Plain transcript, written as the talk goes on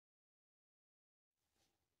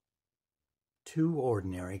two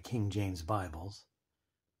ordinary King James Bibles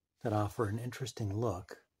that offer an interesting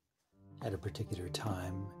look at a particular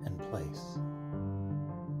time and place.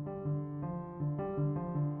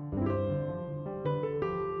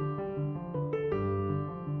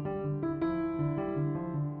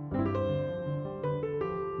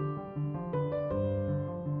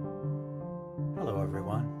 Hello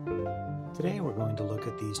everyone. Today we're going to look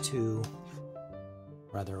at these two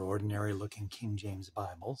rather ordinary looking King James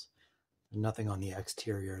Bibles. There's nothing on the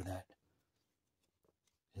exterior that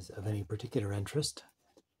is of any particular interest,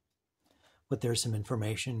 but there's some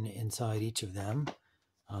information inside each of them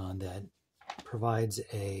that provides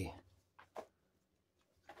a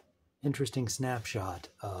interesting snapshot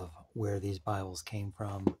of where these Bibles came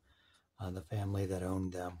from, the family that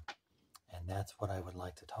owned them, and that's what I would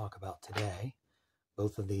like to talk about today.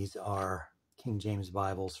 Both of these are King James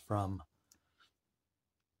Bibles from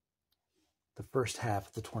the first half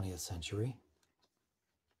of the 20th century,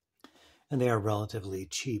 and they are relatively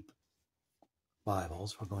cheap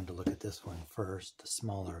Bibles. We're going to look at this one first, the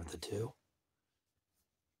smaller of the two.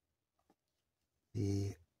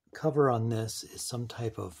 The cover on this is some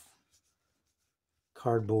type of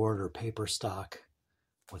cardboard or paper stock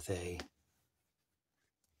with a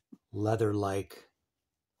leather-like,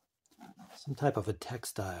 some type of a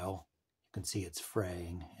textile. You can see it's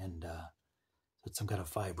fraying, and it's some kind of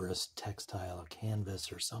fibrous textile or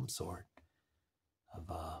canvas or some sort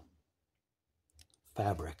of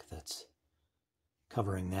fabric that's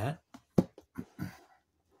covering that.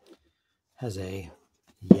 Has a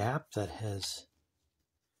yap that has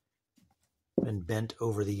been bent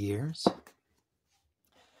over the years.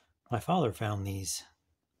 My father found these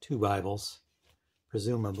two Bibles,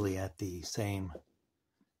 presumably at the same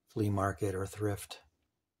flea market or thrift.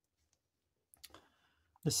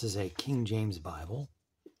 This is a King James Bible,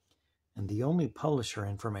 and the only publisher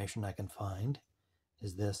information I can find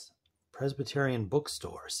is this Presbyterian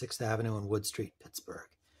Bookstore, 6th Avenue and Wood Street, Pittsburgh,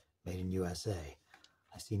 made in USA.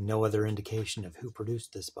 I see no other indication of who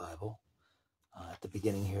produced this Bible. At the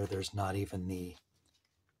beginning here, there's not even the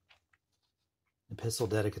epistle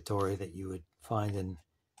dedicatory that you would find in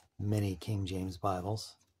many King James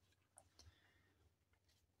Bibles.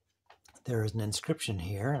 There is an inscription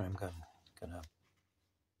here, and I'm going to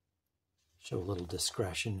show a little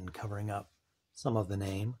discretion in covering up some of the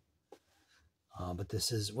name. But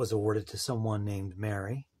this was awarded to someone named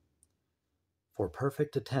Mary for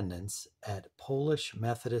perfect attendance at Polish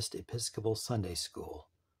Methodist Episcopal Sunday School,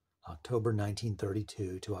 October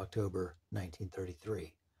 1932 to October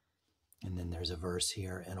 1933. And then there's a verse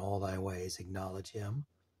here, "In all thy ways acknowledge him,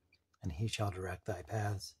 and he shall direct thy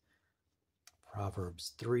paths."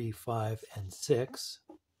 Proverbs 3, 5, and 6.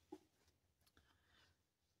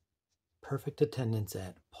 Perfect attendance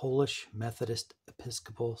at Polish Methodist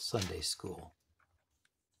Episcopal Sunday School.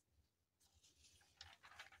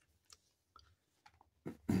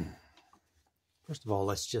 First of all,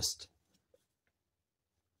 let's just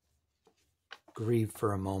grieve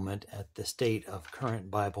for a moment at the state of current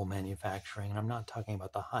Bible manufacturing. And I'm not talking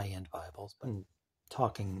about the high-end Bibles, but I'm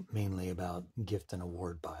talking mainly about gift and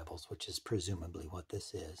award Bibles, which is presumably what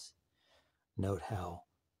this is. Note how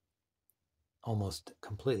almost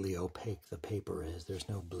completely opaque the paper is. There's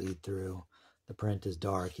no bleed through. The print is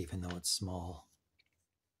dark, even though it's small.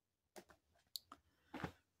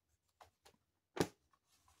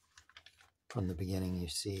 From the beginning, you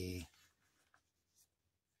see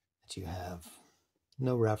that you have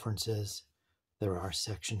no references. There are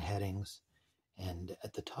section headings, and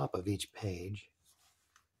at the top of each page,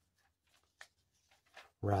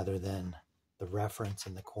 rather than the reference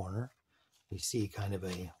in the corner, we see kind of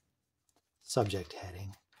a subject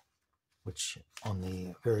heading, which on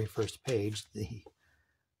the very first page, the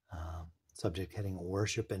subject heading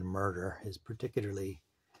 "Worship and Murder" is particularly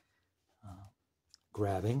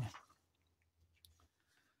grabbing.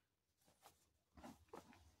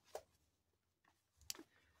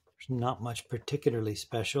 There's not much particularly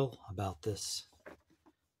special about this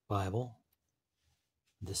Bible.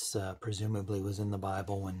 This presumably was in the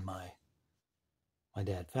Bible when my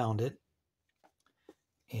dad found it.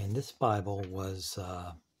 And this Bible was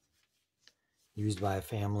used by a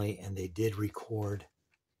family, and they did record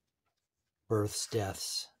births,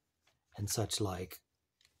 deaths, and such like,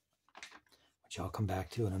 which I'll come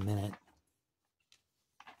back to in a minute.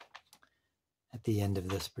 At the end of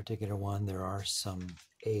this particular one, there are some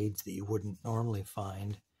aids that you wouldn't normally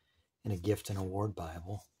find in a gift and award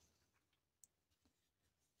Bible.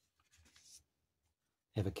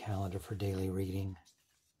 They have a calendar for daily reading.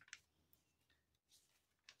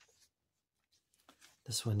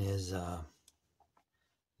 This one is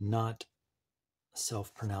not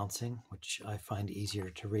self-pronouncing, which I find easier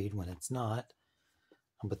to read when it's not,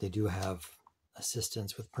 but they do have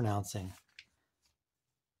assistance with pronouncing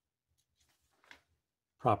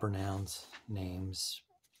proper nouns, names,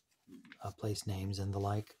 place names, and the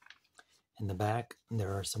like. In the back,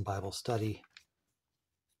 there are some Bible study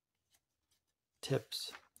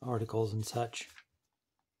tips, articles, and such.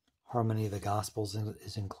 Harmony of the Gospels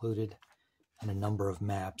is included, and a number of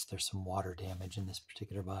maps. There's some water damage in this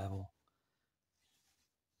particular Bible.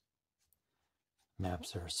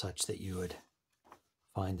 Maps are such that you would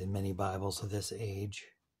find in many Bibles of this age,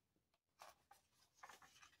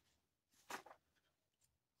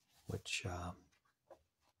 which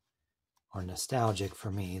are nostalgic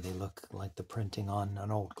for me. They look like the printing on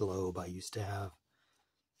an old globe I used to have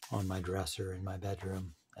on my dresser in my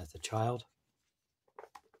bedroom as a child.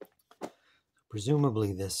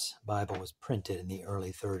 Presumably this Bible was printed in the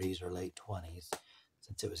early 30s or late 20s,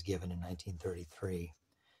 since it was given in 1933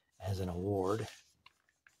 as an award.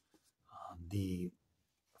 The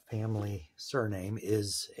family surname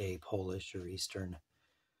is a Polish or Eastern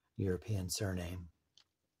European surname.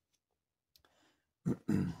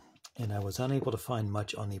 And I was unable to find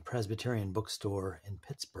much on the Presbyterian bookstore in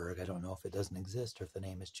Pittsburgh. I don't know if it doesn't exist or if the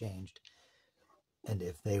name has changed. And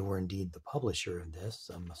if they were indeed the publisher of this,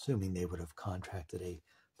 I'm assuming they would have contracted a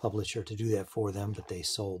publisher to do that for them, but they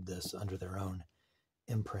sold this under their own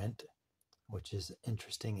imprint, which is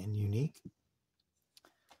interesting and unique.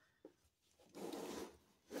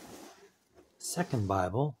 Second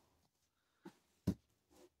Bible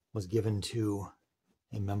was given to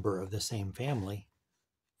a member of the same family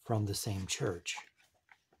from the same church.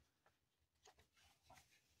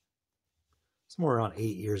 Somewhere around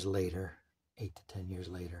 8 years later, 8 to 10 years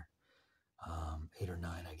later, 8 or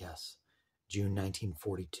 9, I guess, June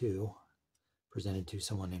 1942, presented to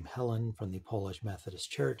someone named Helen from the Polish Methodist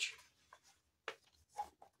Church.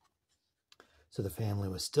 So the family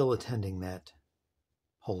was still attending that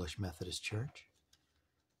Polish Methodist Church.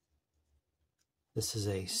 This is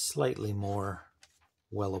a slightly more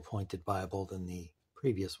well-appointed Bible than the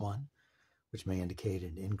previous one, which may indicate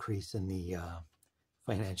an increase in the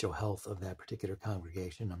financial health of that particular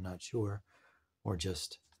congregation. I'm not sure, or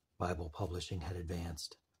just Bible publishing had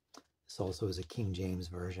advanced. This also is a King James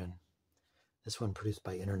version. This one produced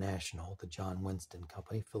by International, the John Winston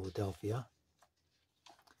Company, Philadelphia.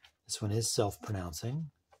 This one is self-pronouncing,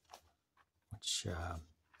 which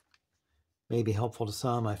may be helpful to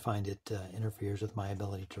some. I find it interferes with my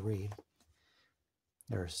ability to read.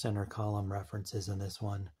 There are center column references in this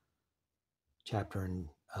one, chapter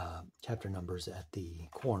numbers at the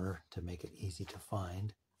corner to make it easy to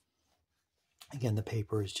find. Again, the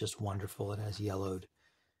paper is just wonderful. It has yellowed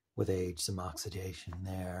with age, some oxidation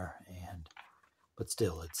there, but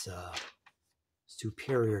still it's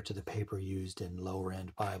superior to the paper used in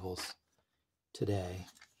lower-end Bibles today.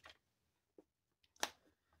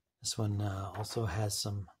 This one also has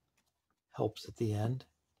some helps at the end.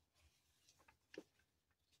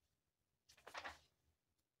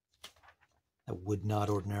 That would not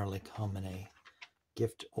ordinarily come in a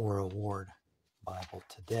gift or award Bible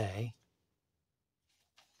today,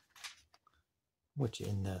 which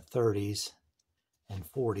in the 30s and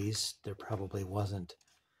 40s, there probably wasn't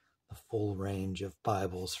the full range of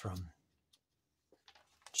Bibles from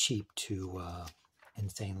cheap to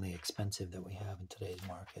insanely expensive that we have in today's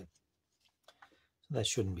market. So that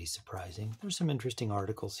shouldn't be surprising. There's some interesting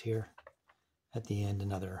articles here at the end,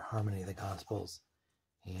 another Harmony of the Gospels,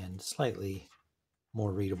 and slightly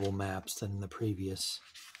more readable maps than the previous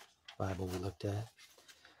Bible we looked at.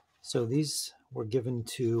 So these were given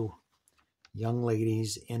to young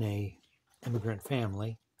ladies in a immigrant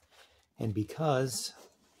family, and because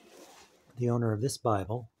the owner of this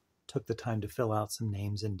Bible took the time to fill out some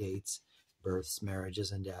names and dates, births,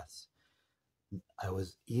 marriages, and deaths, I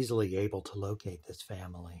was easily able to locate this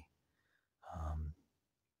family.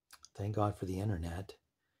 Thank God for the internet.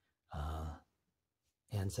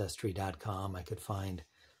 Ancestry.com, I could find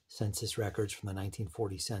census records from the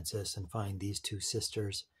 1940 census and find these two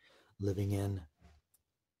sisters living in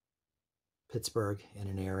Pittsburgh, in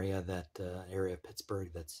an area of Pittsburgh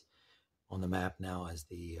that's on the map now as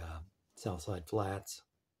the Southside Flats,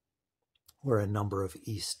 where a number of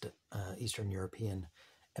Eastern European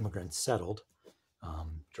immigrants settled,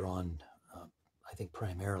 drawn, I think,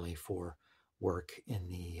 primarily for work in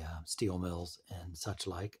the steel mills and such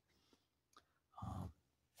like.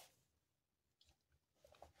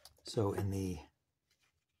 So in the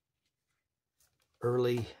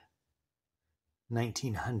early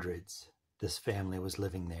 1900s, this family was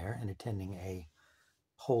living there and attending a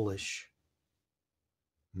Polish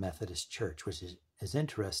Methodist church, which is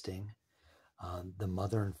interesting. The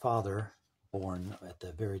mother and father, born at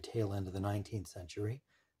the very tail end of the 19th century,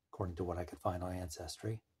 according to what I could find on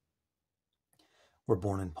Ancestry, were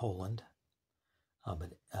born in Poland,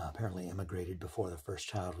 but apparently immigrated before the first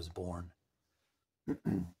child was born,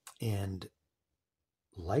 and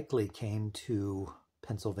likely came to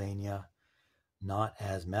Pennsylvania not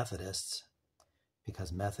as Methodists,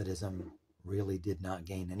 because Methodism really did not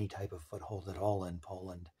gain any type of foothold at all in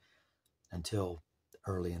Poland until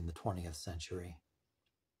early in the 20th century.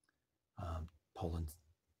 Poland,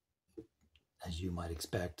 as you might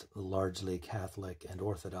expect, largely Catholic and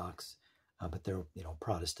Orthodox, but they're,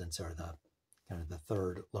 Protestants are the kind of the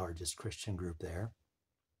third largest Christian group there.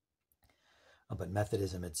 But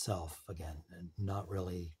Methodism itself, again, not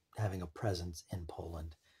really having a presence in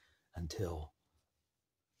Poland until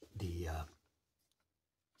the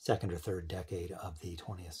second or third decade of the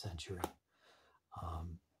 20th century.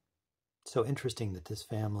 So interesting that this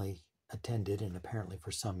family attended, and apparently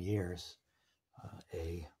for some years,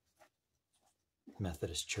 a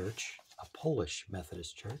Methodist church, a Polish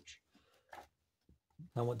Methodist church.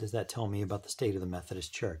 Now, what does that tell me about the state of the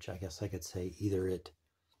Methodist church? I guess I could say either it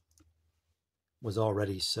was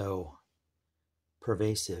already so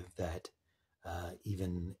pervasive that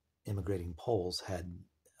even immigrating Poles had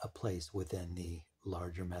a place within the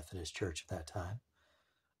larger Methodist church at that time,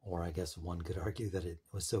 or I guess one could argue that it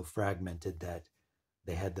was so fragmented that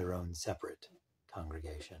they had their own separate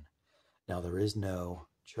congregation. Now, there is no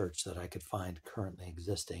church that I could find currently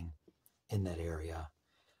existing in that area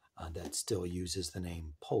that still uses the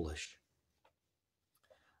name Polish,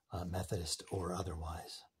 Methodist or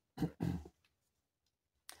otherwise. I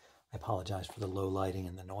apologize for the low lighting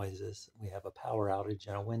and the noises. We have a power outage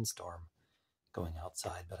and a windstorm going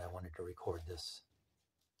outside, but I wanted to record this,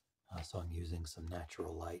 so I'm using some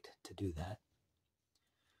natural light to do that.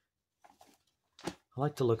 I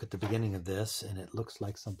like to look at the beginning of this, and it looks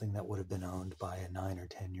like something that would have been owned by a 9 or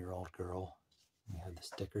 10-year-old girl. We have the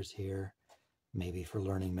stickers here, maybe for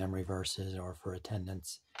learning memory verses or for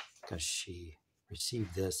attendance, because she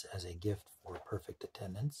received this as a gift for perfect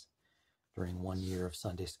attendance during 1 year of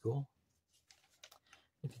Sunday school.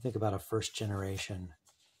 If you think about a first-generation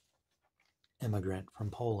immigrant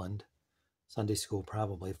from Poland, Sunday school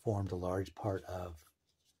probably formed a large part of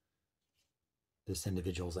this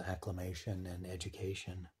individual's acclimation and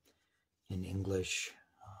education in English,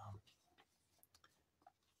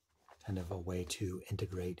 kind of a way to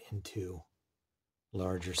integrate into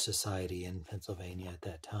larger society in Pennsylvania at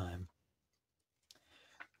that time.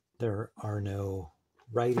 There are no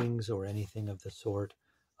writings or anything of the sort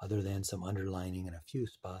other than some underlining in a few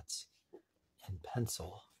spots in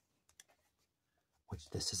pencil, which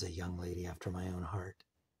this is a young lady after my own heart.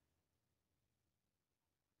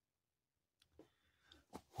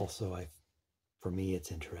 Also, for me,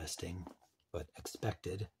 it's interesting, but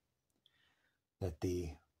expected, that the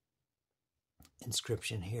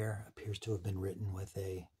inscription here appears to have been written with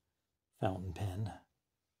a fountain pen.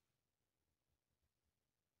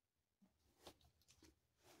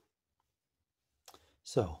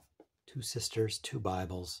 So, 2 sisters, 2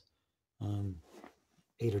 Bibles,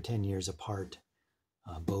 8 or 10 years apart,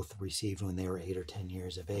 both received when they were 8 or 10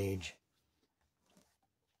 years of age.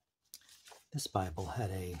 This Bible had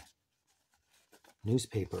a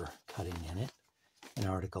newspaper cutting in it, an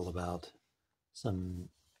article about some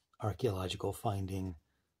archaeological finding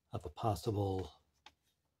of a possible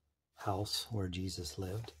house where Jesus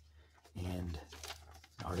lived, and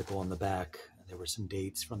an article on the back. There were some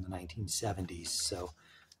dates from the 1970s, so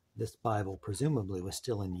this Bible presumably was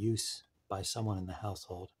still in use by someone in the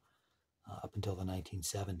household up until the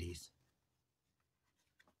 1970s.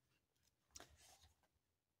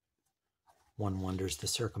 One wonders the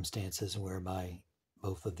circumstances whereby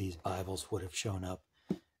both of these Bibles would have shown up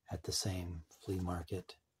at the same flea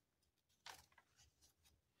market.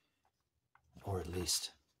 Or at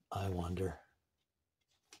least I wonder.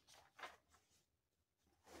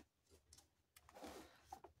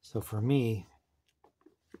 So for me,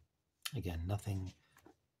 again, nothing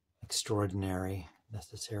extraordinary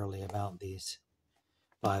necessarily about these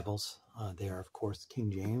Bibles. They are, of course,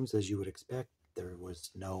 King James, as you would expect. There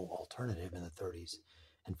was no alternative in the 30s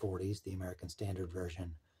and 40s. The American Standard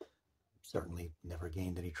Version certainly never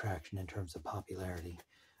gained any traction in terms of popularity.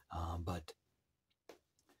 But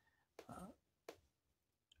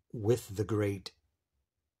with the great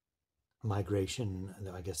migration,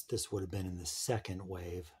 I guess this would have been in the second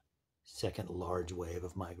large wave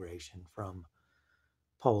of migration from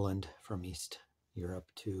Poland, from East Europe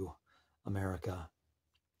to America,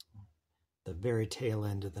 the very tail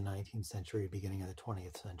end of the 19th century, beginning of the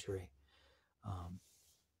 20th century,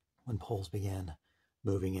 when Poles began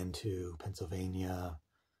moving into Pennsylvania,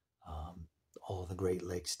 all the Great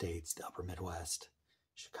Lakes states, the upper Midwest,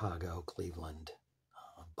 Chicago, Cleveland,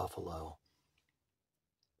 Buffalo.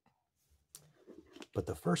 But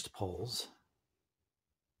the first polls,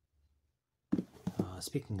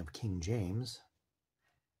 speaking of King James,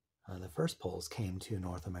 the first polls came to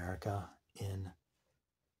North America in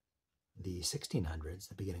the 1600s,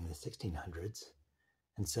 the beginning of the 1600s,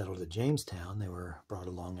 and settled at Jamestown. They were brought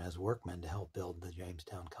along as workmen to help build the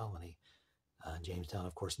Jamestown colony. Jamestown,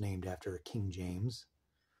 of course, named after King James,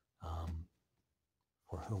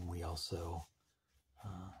 for whom we also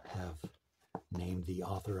have named the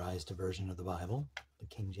authorized version of the Bible, the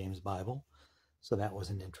King James Bible. So that was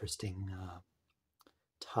an interesting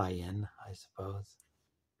tie-in, I suppose.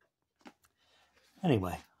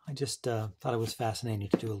 Anyway, I just thought it was fascinating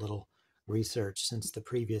to do a little research since the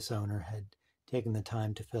previous owner had taken the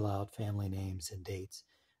time to fill out family names and dates.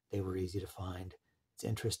 They were easy to find. It's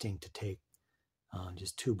interesting to take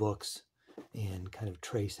just 2 books and kind of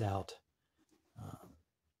trace out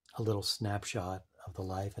a little snapshot of the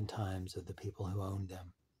life and times of the people who owned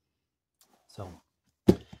them. So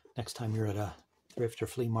next time you're at a thrift or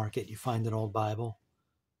flea market, you find an old Bible,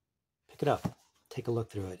 pick it up, take a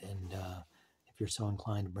look through it, and if you're so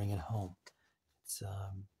inclined to bring it home. It's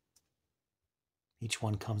each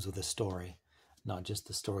one comes with a story, not just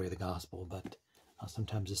the story of the gospel, but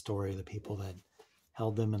sometimes the story of the people that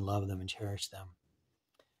held them and loved them and cherished them.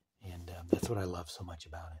 And that's what I love so much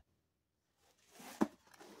about it.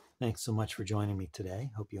 Thanks so much for joining me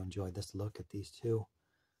today. Hope you enjoyed this look at these 2,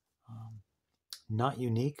 not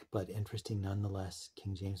unique, but interesting nonetheless,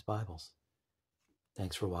 King James Bibles.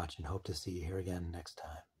 Thanks for watching. Hope to see you here again next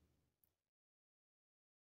time.